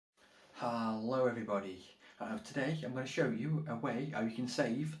Hello everybody, today I'm going to show you a way how you can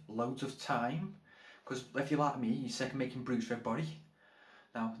save loads of time, because if you're like me, you're sick of making brews for everybody.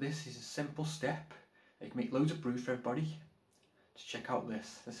 Now this is a simple step, you can make loads of brews for everybody. Just check out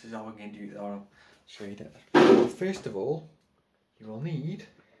this is how I'm going to do it. I'll show you that. Well, first of all, you will need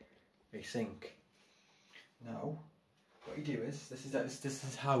a sink. Now what you do is, this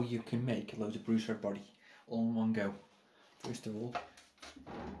is how you can make loads of brews for everybody, all in one go. First of all,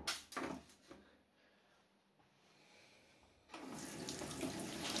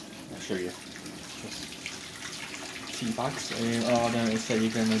 I'll show you. Just tea bags. Oh no, so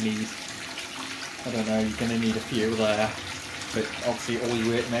you're going to need, I don't know, you're going to need a few there. But obviously all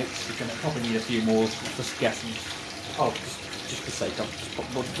your workmates, you're going to probably need a few more, just guessing. Oh, just for sake, I'll just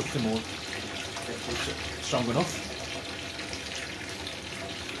put some more. Strong enough.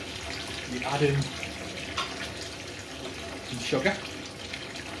 You add in some sugar.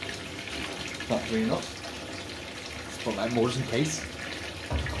 Not really enough. Just put that more just in case.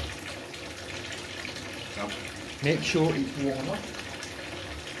 Now, make sure it's warm up.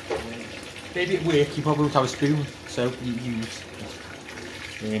 Maybe at work you probably won't have a spoon, so you use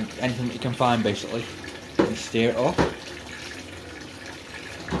anything that you can find basically. And stir it up.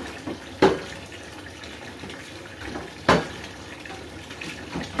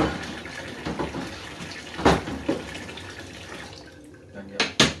 Then you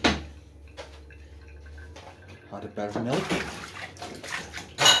add a bit of milk.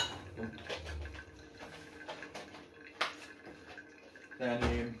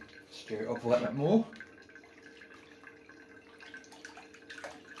 Then stir it up a little bit more.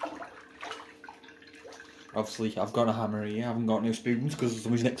 Obviously I've got a hammer here, I haven't got no spoons because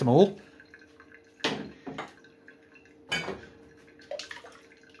somebody's nicked them all.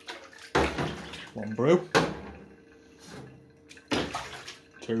 One brew.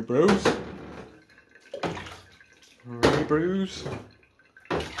 Two brews. Three brews.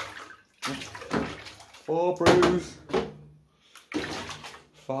 Four brews.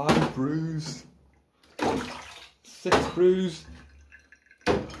 5 brews, 6 brews,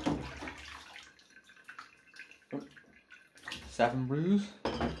 7 brews.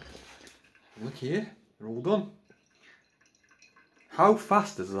 Look here, they're all done. How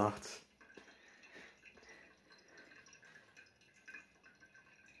fast is that?